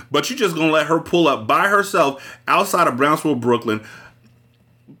 Brooklyn. But you're just gonna let her pull up by herself outside of Brownsville, Brooklyn,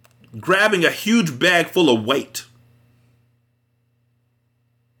 grabbing a huge bag full of weight.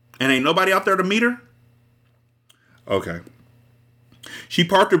 And ain't nobody out there to meet her? Okay. She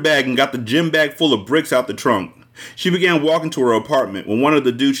parked her bag and got the gym bag full of bricks out the trunk. She began walking to her apartment when one of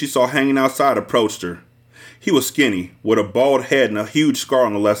the dudes she saw hanging outside approached her. He was skinny, with a bald head and a huge scar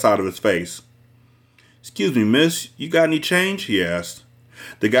on the left side of his face. "Excuse me, miss, you got any change?" he asked.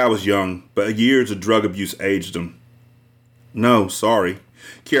 The guy was young, but years of drug abuse aged him. "No, sorry."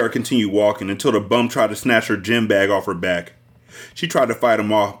 Kiara continued walking until the bum tried to snatch her gym bag off her back. She tried to fight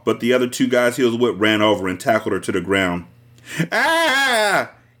him off, but the other two guys he was with ran over and tackled her to the ground. "Ah!"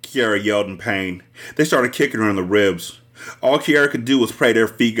 Kiara yelled in pain. They started kicking her in the ribs. All Kiara could do was pray their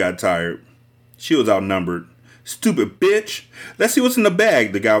feet got tired. She was outnumbered. "Stupid bitch! Let's see what's in the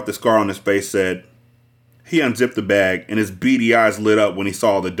bag," the guy with the scar on his face said. He unzipped the bag, and his beady eyes lit up when he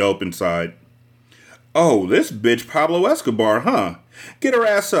saw the dope inside. "Oh, this bitch Pablo Escobar, huh? Get her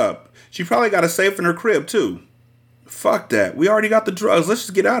ass up. She probably got a safe in her crib, too." "Fuck that. We already got the drugs. Let's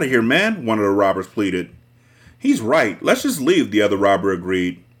just get out of here, man," one of the robbers pleaded. "He's right. Let's just leave," the other robber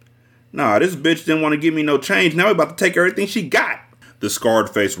agreed. Nah, this bitch didn't want to give me no change. Now we about to take everything she got. The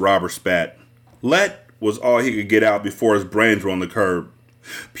scarred-faced robber spat. Let was all he could get out before his brains were on the curb.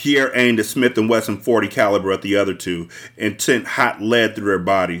 Pierre aimed a Smith & Wesson .40 caliber at the other two and sent hot lead through their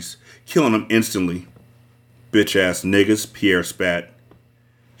bodies, killing them instantly. Bitch-ass niggas, Pierre spat.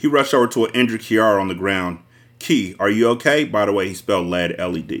 He rushed over to an injured Kiara on the ground. Key, are you okay? By the way, he spelled lead,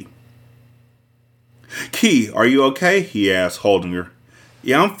 L-E-D. Key, are you okay? He asked, holding her.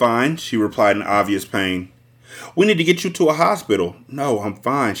 Yeah, I'm fine, she replied in obvious pain. We need to get you to a hospital. No, I'm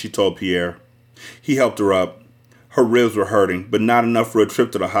fine, she told Pierre. He helped her up. Her ribs were hurting, but not enough for a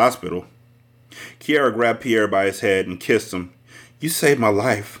trip to the hospital. Kiara grabbed Pierre by his head and kissed him. You saved my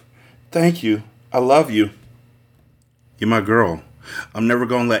life. Thank you. I love you. You're my girl. I'm never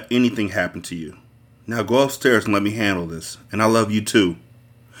going to let anything happen to you. Now go upstairs and let me handle this. And I love you too.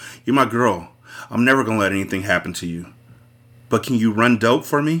 You're my girl. I'm never going to let anything happen to you. But can you run dope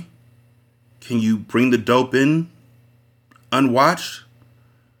for me? Can you bring the dope in unwatched?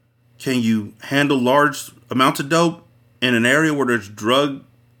 Can you handle large amounts of dope in an area where there's drug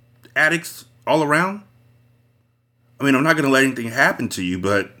addicts all around? I mean, I'm not going to let anything happen to you,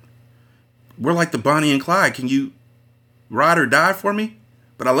 but we're like the Bonnie and Clyde. Can you ride or die for me?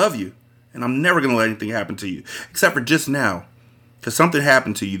 But I love you, and I'm never going to let anything happen to you, except for just now, because something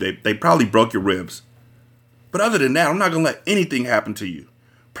happened to you. They probably broke your ribs. But other than that, I'm not going to let anything happen to you.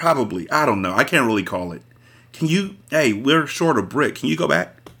 Probably. I don't know. I can't really call it. Can you, hey, we're short a brick. Can you go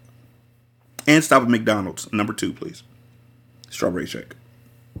back? And stop at McDonald's. Number 2, please. Strawberry shake.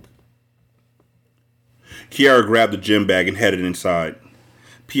 Kiara grabbed the gym bag and headed inside.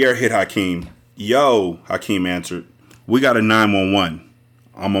 Pierre hit Hakeem. Yo, Hakeem answered. We got a 911.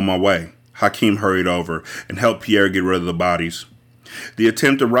 I'm on my way. Hakeem hurried over and helped Pierre get rid of the bodies. The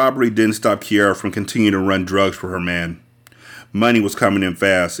attempted robbery didn't stop Kiara from continuing to run drugs for her man. Money was coming in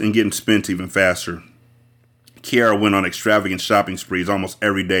fast and getting spent even faster. Kiara went on extravagant shopping sprees almost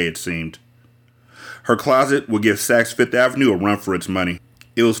every day, it seemed. Her closet would give Saks Fifth Avenue a run for its money.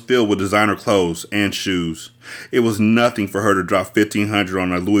 It was filled with designer clothes and shoes. It was nothing for her to drop $1,500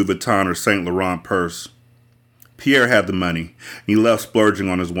 on a Louis Vuitton or Saint Laurent purse. Pierre had the money, and he loved splurging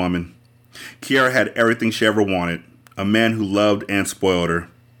on his woman. Kiara had everything she ever wanted, a man who loved and spoiled her.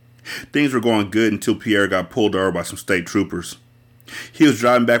 Things were going good until Pierre got pulled over by some state troopers. He was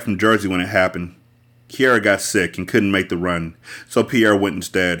driving back from Jersey when it happened. Kiara got sick and couldn't make the run, so Pierre went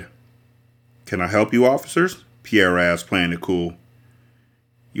instead. Can I help you, officers? Pierre asked, playing it cool.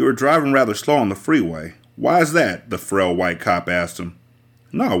 You were driving rather slow on the freeway. Why is that? The frail white cop asked him.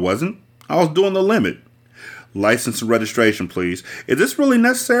 No, I wasn't. I was doing the limit. License and registration, please. Is this really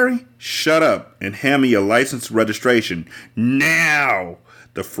necessary? Shut up and hand me your license and registration. Now!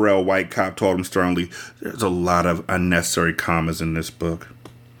 The frail white cop told him sternly. There's a lot of unnecessary commas in this book.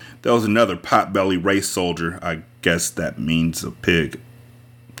 There was another pot-bellied race soldier. I guess that means a pig.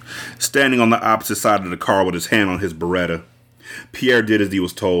 Standing on the opposite side of the car with his hand on his Beretta. Pierre did as he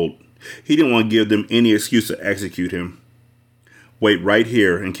was told. He didn't want to give them any excuse to execute him. Wait right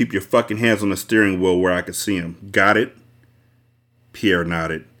here and keep your fucking hands on the steering wheel where I could see him. Got it? Pierre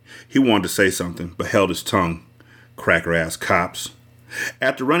nodded. He wanted to say something, but held his tongue. Cracker-ass cops.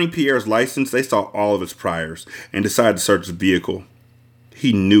 After running Pierre's license, they saw all of his priors and decided to search his vehicle.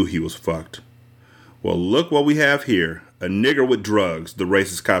 He knew he was fucked. Well, look what we have here. A nigger with drugs, the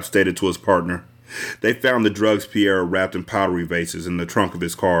racist cop stated to his partner. They found the drugs Pierre wrapped in powdery vases in the trunk of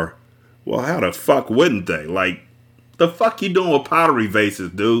his car. Well, how the fuck wouldn't they? Like, the fuck you doing with powdery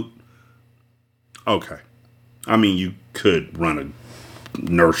vases, dude? Okay. I mean, you could run a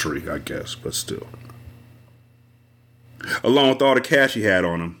nursery, I guess, but still. Along with all the cash he had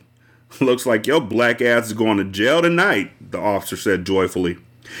on him. Looks like your black ass is going to jail tonight, the officer said joyfully.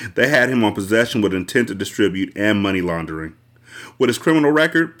 They had him on possession with intent to distribute and money laundering. With his criminal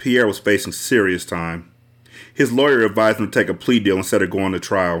record, Pierre was facing serious time. His lawyer advised him to take a plea deal instead of going to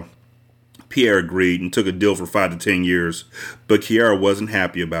trial. Pierre agreed and took a deal for 5 to 10 years, but Kiara wasn't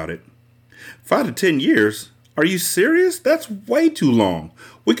happy about it. 5 to 10 years? Are you serious? That's way too long.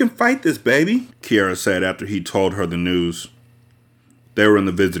 We can fight this, baby, Kiara said after he told her the news. They were in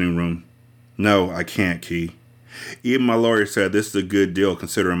the visiting room. No, I can't, Key. Even my lawyer said this is a good deal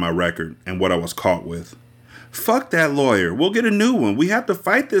considering my record and what I was caught with. Fuck that lawyer. We'll get a new one. We have to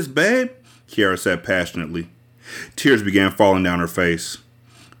fight this, babe, Kiara said passionately. Tears began falling down her face.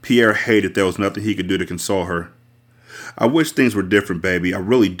 Pierre hated there was nothing he could do to console her. I wish things were different, baby. I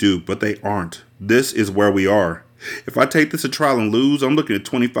really do, but they aren't. This is where we are. If I take this to trial and lose, I'm looking at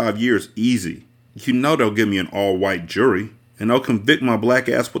 25 years easy. You know they'll give me an all-white jury, and they'll convict my black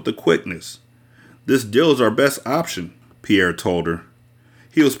ass with the quickness. This deal is our best option, Pierre told her.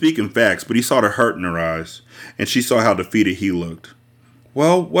 He was speaking facts, but he saw the hurt in her eyes, and she saw how defeated he looked.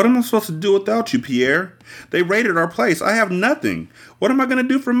 Well, what am I supposed to do without you, Pierre? They raided our place. I have nothing. What am I going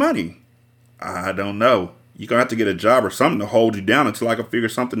to do for money? I don't know. You're going to have to get a job or something to hold you down until I can figure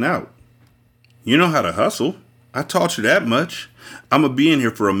something out. You know how to hustle. I taught you that much. I'm going to be in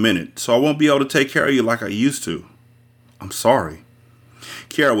here for a minute, so I won't be able to take care of you like I used to. I'm sorry.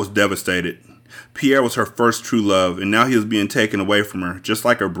 Kiara was devastated. Pierre was her first true love, and now he was being taken away from her, just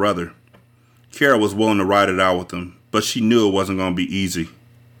like her brother. Kiara was willing to ride it out with him, but she knew it wasn't going to be easy.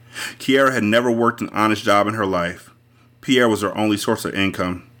 Kiara had never worked an honest job in her life. Pierre was her only source of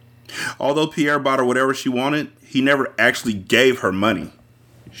income. Although Pierre bought her whatever she wanted, he never actually gave her money.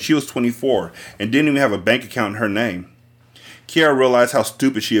 She was 24 and didn't even have a bank account in her name. Kiara realized how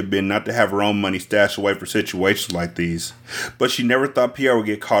stupid she had been not to have her own money stashed away for situations like these. But she never thought Pierre would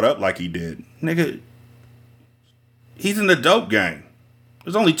get caught up like he did. Nigga, he's in the dope gang.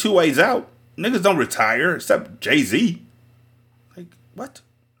 There's only two ways out. Niggas don't retire, except Jay-Z. Like, what?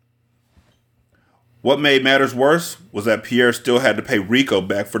 What made matters worse was that Pierre still had to pay Rico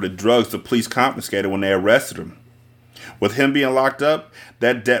back for the drugs the police confiscated when they arrested him. With him being locked up,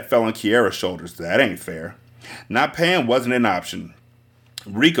 that debt fell on Kiara's shoulders. That ain't fair. Not paying wasn't an option.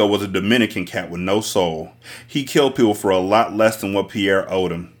 Rico was a Dominican cat with no soul. He killed people for a lot less than what Pierre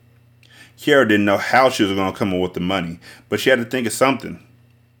owed him. Kiara didn't know how she was going to come up with the money, but she had to think of something.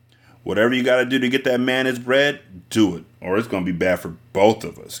 Whatever you got to do to get that man his bread, do it, or it's going to be bad for both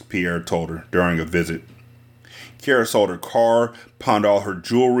of us, Pierre told her during a visit. Kiara sold her car, pawned all her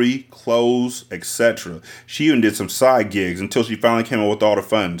jewelry, clothes, etc. She even did some side gigs until she finally came up with all the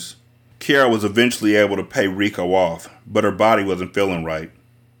funds. Kiara was eventually able to pay Rico off, but her body wasn't feeling right.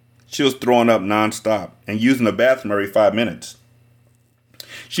 She was throwing up nonstop and using the bathroom every 5 minutes.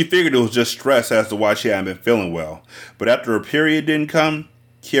 She figured it was just stress as to why she hadn't been feeling well, but after her period didn't come,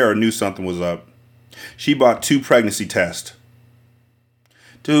 Kiara knew something was up. She bought 2 pregnancy tests.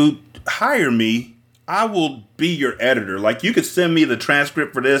 Dude, hire me. I will be your editor. Like, you could send me the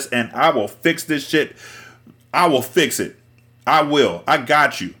transcript for this and I will fix this shit. I will fix it. I will. I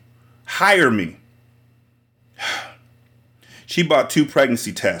got you. Hire me. She bought 2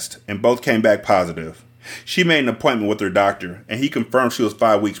 pregnancy tests and both came back positive. She made an appointment with her doctor and he confirmed she was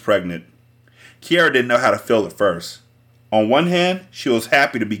 5 weeks pregnant. Kiara didn't know how to feel at first. On one hand, she was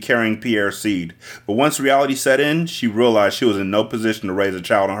happy to be carrying Pierre's seed, but once reality set in, she realized she was in no position to raise a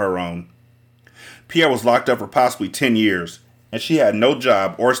child on her own. Pierre was locked up for possibly 10 years, and she had no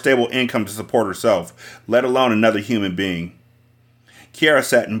job or stable income to support herself, let alone another human being. Kiara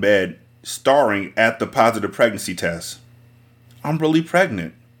sat in bed, staring at the positive pregnancy test. I'm really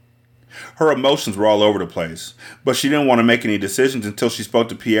pregnant. Her emotions were all over the place, but she didn't want to make any decisions until she spoke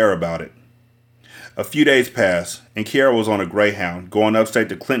to Pierre about it. A few days passed, and Kiara was on a Greyhound, going upstate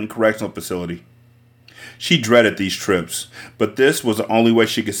to Clinton Correctional Facility. She dreaded these trips, but this was the only way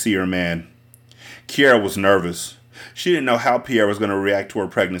she could see her man. Kiara was nervous. She didn't know how Pierre was going to react to her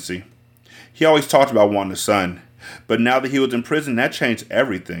pregnancy. He always talked about wanting a son, but now that he was in prison, that changed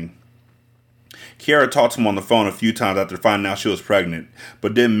everything. Kiara talked to him on the phone a few times after finding out she was pregnant,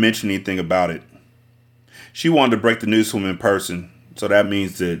 but didn't mention anything about it. She wanted to break the news to him in person, so that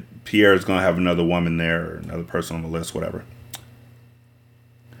means that Pierre is going to have another woman there or another person on the list, whatever.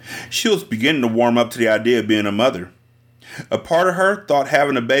 She was beginning to warm up to the idea of being a mother. A part of her thought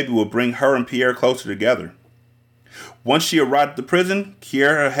having a baby would bring her and Pierre closer together. Once she arrived at the prison,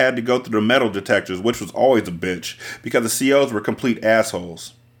 Kiara had to go through the metal detectors, which was always a bitch, because the COs were complete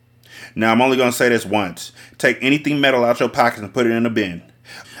assholes. Now, I'm only going to say this once. Take anything metal out your pocket and put it in a bin.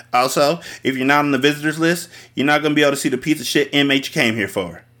 Also, if you're not on the visitors list, you're not going to be able to see the piece of shit MH came here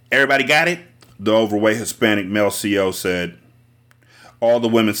for. Everybody got it? The overweight Hispanic male CO said. All the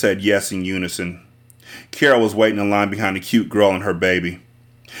women said yes in unison. Kiara was waiting in line behind a cute girl and her baby.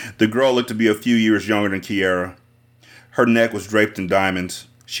 The girl looked to be a few years younger than Kiara. Her neck was draped in diamonds.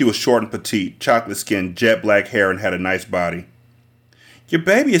 She was short and petite, chocolate skin, jet black hair, and had a nice body. Your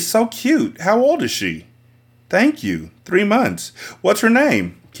baby is so cute. How old is she? Thank you. 3 months. What's her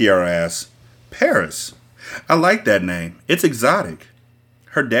name? Kiara asked. Paris. I like that name. It's exotic.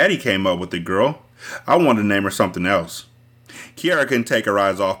 Her daddy came up with it, girl. I wanted to name her something else. Kiara couldn't take her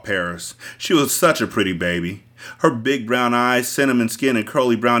eyes off Paris. She was such a pretty baby. Her big brown eyes, cinnamon skin, and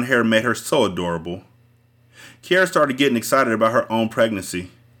curly brown hair made her so adorable. Kiara started getting excited about her own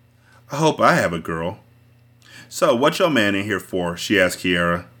pregnancy. I hope I have a girl. So, what's your man in here for? She asked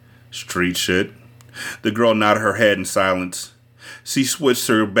Kiara. Street shit. The girl nodded her head in silence. She switched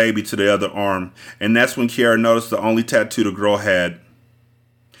her baby to the other arm, and that's when Kiara noticed the only tattoo the girl had.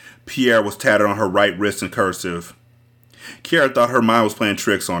 Pierre was tatted on her right wrist in cursive. Kiara thought her mind was playing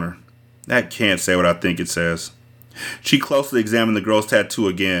tricks on her. That can't say what I think it says. She closely examined the girl's tattoo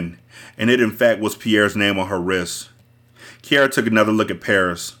again, and it in fact was Pierre's name on her wrist. Kiara took another look at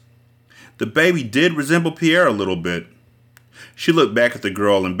Paris. The baby did resemble Pierre a little bit. She looked back at the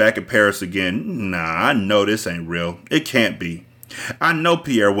girl and back at Paris again. Nah, I know this ain't real. It can't be. I know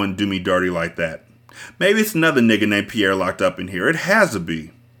Pierre wouldn't do me dirty like that. Maybe it's another nigga named Pierre locked up in here. It has to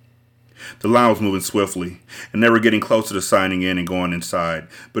be. The line was moving swiftly, and they were getting closer to signing in and going inside,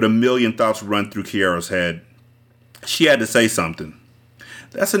 but a million thoughts run through Kiara's head. She had to say something.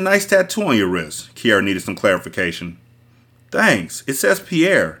 That's a nice tattoo on your wrist. Kiara needed some clarification. Thanks. It says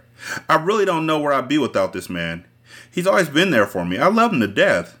Pierre. I really don't know where I'd be without this man. He's always been there for me. I love him to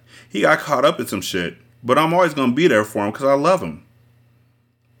death. He got caught up in some shit, but I'm always going to be there for him because I love him.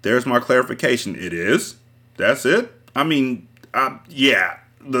 There's my clarification. It is? That's it? I mean, yeah.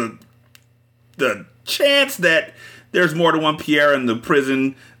 The chance that there's more than one Pierre in the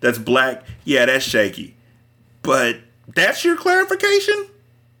prison that's black, yeah, that's shaky. But that's your clarification?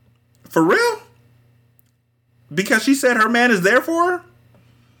 For real? Because she said her man is there for her?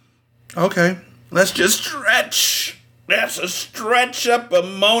 Okay, let's just stretch. That's a stretch up a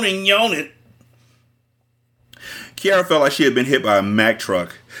moaning unit. Kiara felt like she had been hit by a Mack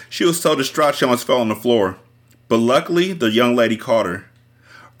truck. She was so distraught she almost fell on the floor. But luckily, the young lady caught her.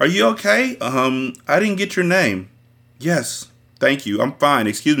 Are you okay? I didn't get your name. Yes, thank you. I'm fine.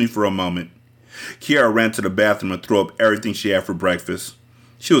 Excuse me for a moment. Kiara ran to the bathroom and threw up everything she had for breakfast.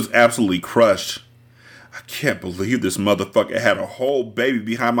 She was absolutely crushed. I can't believe this motherfucker had a whole baby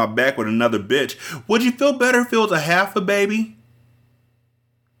behind my back with another bitch. Would you feel better if it was a half a baby?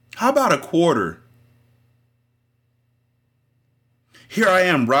 How about a quarter? Here I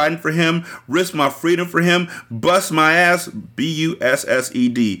am riding for him, risk my freedom for him, bust my ass,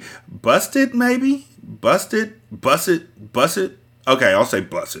 B-U-S-S-E-D. Busted, maybe? Busted? Okay, I'll say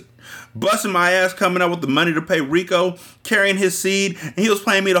busted. Busting my ass, coming up with the money to pay Rico, carrying his seed, and he was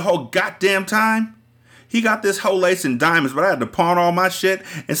playing me the whole goddamn time? He got this whole lace in diamonds, but I had to pawn all my shit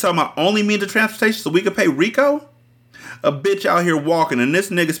and sell my only means of transportation so we could pay Rico? A bitch out here walking and this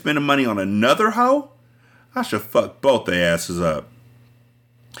nigga spending money on another hoe? I should fuck both their asses up.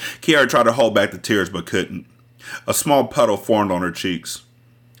 Kiara tried to hold back the tears but couldn't. A small puddle formed on her cheeks.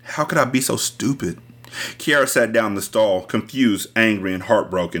 How could I be so stupid? Kiara sat down in the stall, confused, angry, and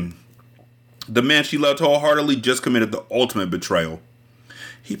heartbroken. The man she loved wholeheartedly just committed the ultimate betrayal.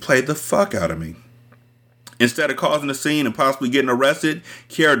 He played the fuck out of me. Instead of causing a scene and possibly getting arrested,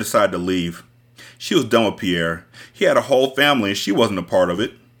 Kiara decided to leave. She was done with Pierre. He had a whole family and she wasn't a part of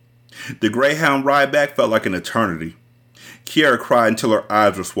it. The Greyhound ride back felt like an eternity. Kiara cried until her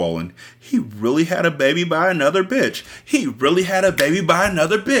eyes were swollen. He really had a baby by another bitch. He really had a baby by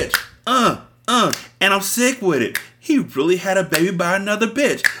another bitch. And I'm sick with it. He really had a baby by another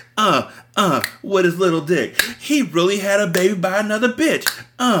bitch. With his little dick. He really had a baby by another bitch.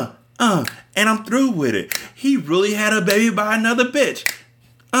 And I'm through with it. He really had a baby by another bitch.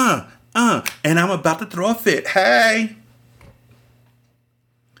 And I'm about to throw a fit. Hey.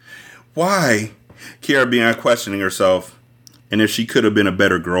 Why? Kiara began questioning herself. And if she could have been a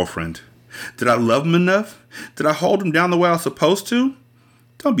better girlfriend. Did I love him enough? Did I hold him down the way I was supposed to?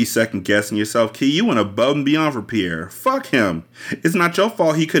 Don't be second guessing yourself, Key. You went above and beyond for Pierre. Fuck him. It's not your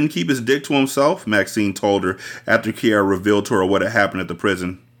fault he couldn't keep his dick to himself, Maxine told her after Kiara revealed to her what had happened at the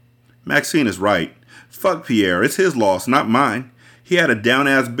prison. Maxine is right. Fuck Pierre. It's his loss, not mine. He had a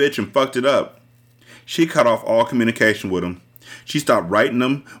down-ass bitch and fucked it up. She cut off all communication with him. She stopped writing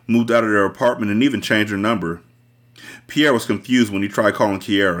them, moved out of their apartment, and even changed her number. Pierre was confused when he tried calling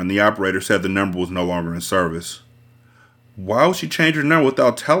Kiara, and the operator said the number was no longer in service. Why would she change her number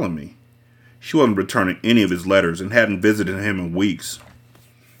without telling me? She wasn't returning any of his letters and hadn't visited him in weeks.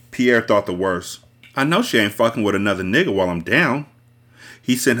 Pierre thought the worst. I know she ain't fucking with another nigga while I'm down.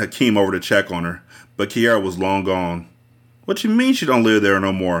 He sent Hakeem over to check on her, but Kiara was long gone. What you mean she don't live there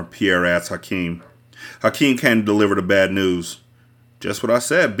no more? Pierre asked Hakeem. Hakeem came to deliver the bad news. Just what I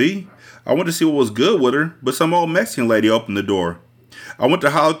said, B. I went to see what was good with her, but some old Mexican lady opened the door. I went to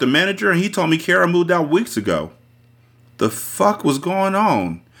holler at the manager and he told me Kiara moved out weeks ago. The fuck was going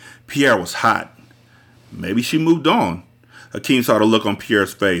on? Pierre was hot. Maybe she moved on. Hakeem saw the look on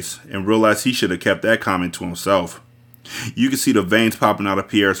Pierre's face and realized he should have kept that comment to himself. You could see the veins popping out of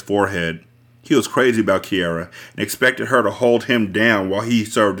Pierre's forehead. He was crazy about Kiara and expected her to hold him down while he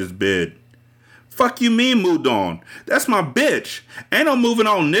served his bid. Fuck you mean moved on? That's my bitch. Ain't no moving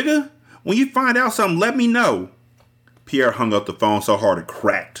on, nigga. When you find out something, let me know. Pierre hung up the phone so hard it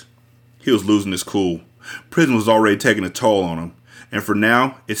cracked. He was losing his cool. Prison was already taking a toll on him. And for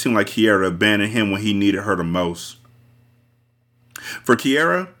now, it seemed like Kiara abandoned him when he needed her the most. For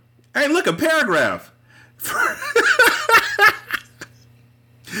Kiera, hey, look, a paragraph.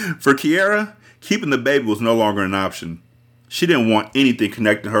 For Kiera, keeping the baby was no longer an option. She didn't want anything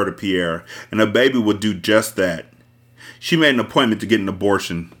connecting her to Pierre, and the baby would do just that. She made an appointment to get an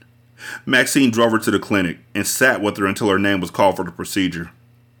abortion. Maxine drove her to the clinic and sat with her until her name was called for the procedure.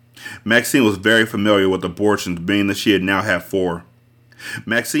 Maxine was very familiar with abortions, being that she had now had 4.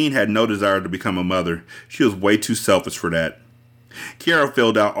 Maxine had no desire to become a mother. She was way too selfish for that. Kiera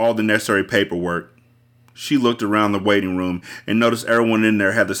filled out all the necessary paperwork. She looked around the waiting room and noticed everyone in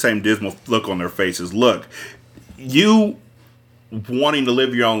there had the same dismal look on their faces. Look, you wanting to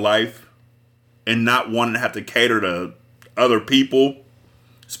live your own life and not wanting to have to cater to other people,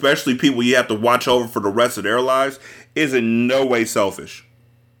 especially people you have to watch over for the rest of their lives, is in no way selfish.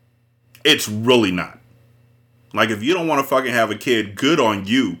 It's really not. Like, if you don't want to fucking have a kid, good on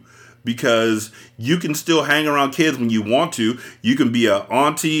you. Because you can still hang around kids when you want to. You can be a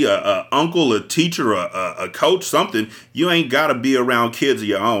auntie, a uncle, a teacher, a coach, something. You ain't got to be around kids of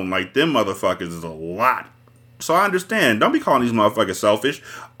your own. Like, them motherfuckers is a lot. So I understand. Don't be calling these motherfuckers selfish.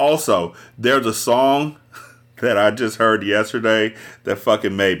 Also, there's a song that I just heard yesterday that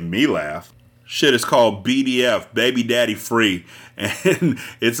fucking made me laugh. Shit is called BDF, Baby Daddy Free. And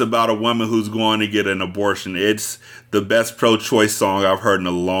it's about a woman who's going to get an abortion. It's the best pro-choice song I've heard in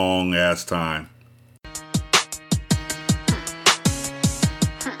a long ass time.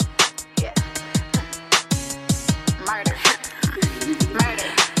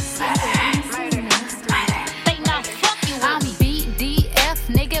 I'm BDF,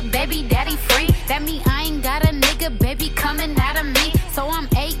 nigga, baby daddy free. That mean I ain't got a nigga, baby, coming out of me. So I'm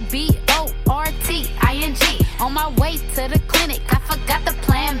 8BORTING. On my way to the clinic, I forgot the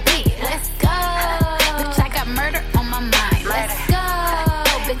plan B. Let's go. Bitch, I got murder on my mind. Let's go.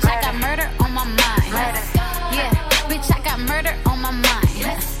 Bitch, I got murder on my mind. Let's go. Yeah, bitch, I got murder on my mind.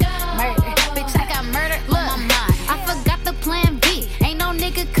 Let's go. Murder. Bitch, I got murder on my mind. I forgot the plan B. Ain't no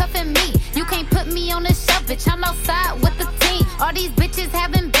nigga cuffing me. You can't put me on the shelf, bitch. I'm outside with the team. All these bitches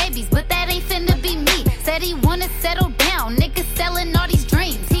having babies, but that ain't finna be me. Said he wanna settle down. Nigga selling all these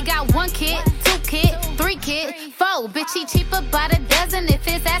dreams. He got 1 kid, 2 kid, 3 kid, 4. Bitch, he cheaper by the dozen if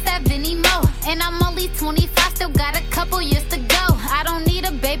his ass have any more. And I'm only 25, still got a couple years to go. I don't need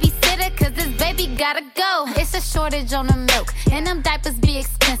a babysitter, cause this baby gotta go. It's a shortage on the milk, and them diapers be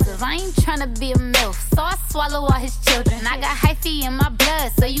expensive. I ain't tryna be a MILF, so I swallow all his children. I got hyphy in my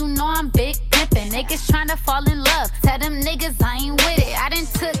blood, so you know I'm big pimpin'. Niggas tryna fall in love, tell them niggas I ain't with it. I done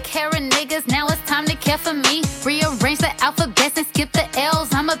took care of niggas, now it's time to care for me. Rearrange the alphabets and skip the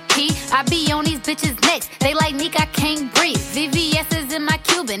L's, I'm a P. I be on these bitches next, they like Nick, I can't breathe. VVS is in my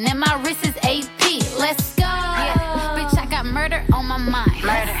Cuban, and my wrist is AP. Let's go. Yeah, bitch, I got murder on my mind.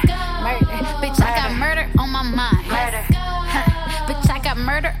 Murder. Murder. Bitch, I got murder on my mind. Murder. Bitch, I got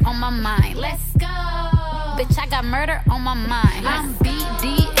murder on my mind. Let's go. Bitch, I got murder on my mind. I'm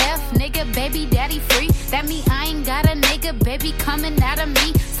BDF, nigga, baby daddy free. That mean I ain't got a nigga, baby, coming out of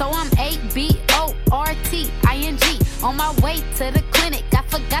me. So I'm 8BORTING. On my way to the clinic, I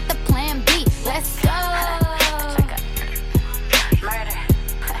forgot the plan B. Let's go. Murder.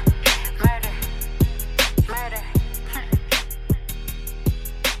 Murder. Murder.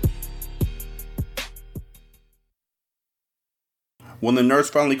 When the nurse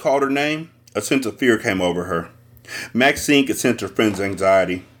finally called her name, a sense of fear came over her. Maxine could sense her friend's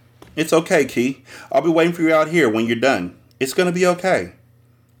anxiety. It's okay, Key. I'll be waiting for you out here when you're done. It's gonna be okay.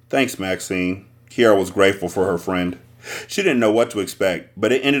 Thanks, Maxine. Kiera was grateful for her friend. She didn't know what to expect,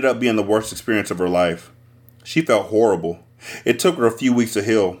 but it ended up being the worst experience of her life. She felt horrible. It took her a few weeks to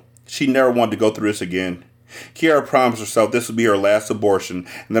heal. She never wanted to go through this again. Kiera promised herself this would be her last abortion,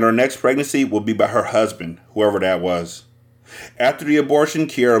 and that her next pregnancy would be by her husband, whoever that was. After the abortion,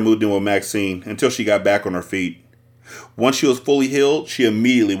 Kiera moved in with Maxine until she got back on her feet. Once she was fully healed, she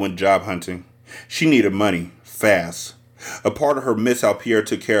immediately went job hunting. She needed money, fast. A part of her missed how Pierre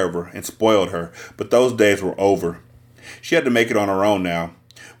took care of her and spoiled her, but those days were over. She had to make it on her own now.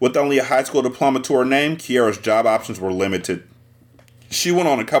 With only a high school diploma to her name, Kiera's job options were limited. She went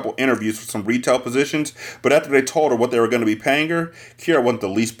on a couple interviews for some retail positions, but after they told her what they were going to be paying her, Kiera wasn't the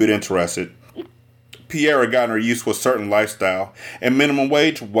least bit interested. Pierre had gotten her used to a certain lifestyle, and minimum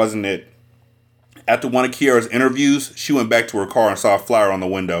wage wasn't it. After one of Kiera's interviews, she went back to her car and saw a flyer on the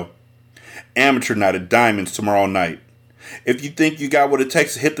window. Amateur night at Diamonds tomorrow night. If you think you got what it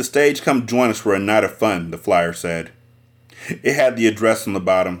takes to hit the stage, come join us for a night of fun, the flyer said. It had the address on the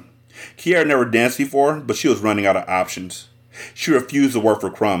bottom. Kiera never danced before, but she was running out of options. She refused to work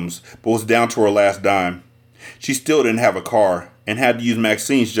for crumbs, but was down to her last dime. She still didn't have a car, and had to use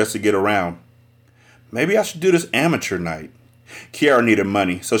Maxine's just to get around. Maybe I should do this amateur night. Kiara needed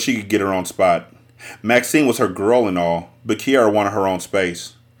money so she could get her own spot. Maxine was her girl and all, but Kiara wanted her own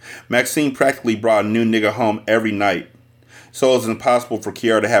space. Maxine practically brought a new nigga home every night, so it was impossible for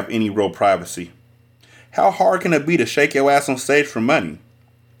Kiara to have any real privacy. How hard can it be to shake your ass on stage for money?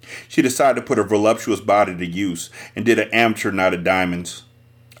 She decided to put her voluptuous body to use and did an amateur night of diamonds.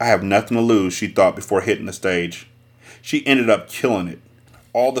 I have nothing to lose, she thought before hitting the stage. She ended up killing it.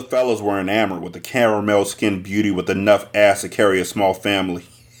 All the fellas were enamored with the caramel-skinned beauty with enough ass to carry a small family.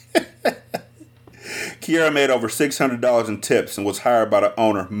 Kiara made over $600 in tips and was hired by the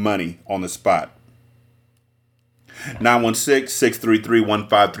owner, Money, on the spot.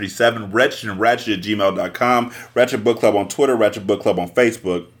 916-633-1537, ratchetandratchet@gmail.com, Ratchet Book Club on Twitter, Ratchet Book Club on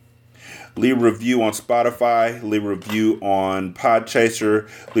Facebook. Leave a review on Spotify, leave a review on Podchaser,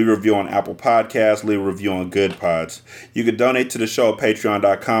 leave a review on Apple Podcasts, leave a review on Good Pods. You can donate to the show at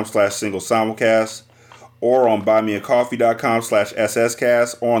patreon.com/singlesimulcast or on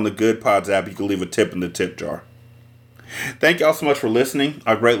buymeacoffee.com/sscast or on the Good Pods app. You can leave a tip in the tip jar. Thank y'all so much for listening.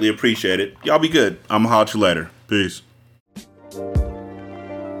 I greatly appreciate it. Y'all be good. I'm gonna holler at you later. Peace.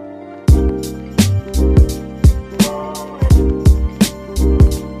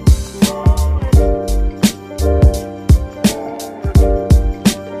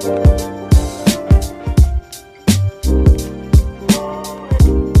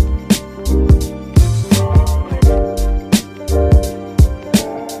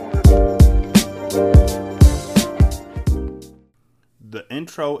 The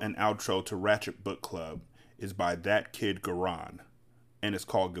intro and outro to Ratchet Book Club is by That Kid Garan, and it's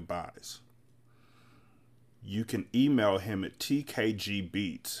called Goodbyes. You can email him at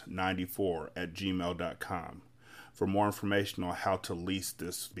tkgbeats94@gmail.com for more information on how to lease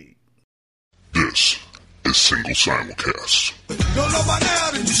this beat. This is Single Simulcast.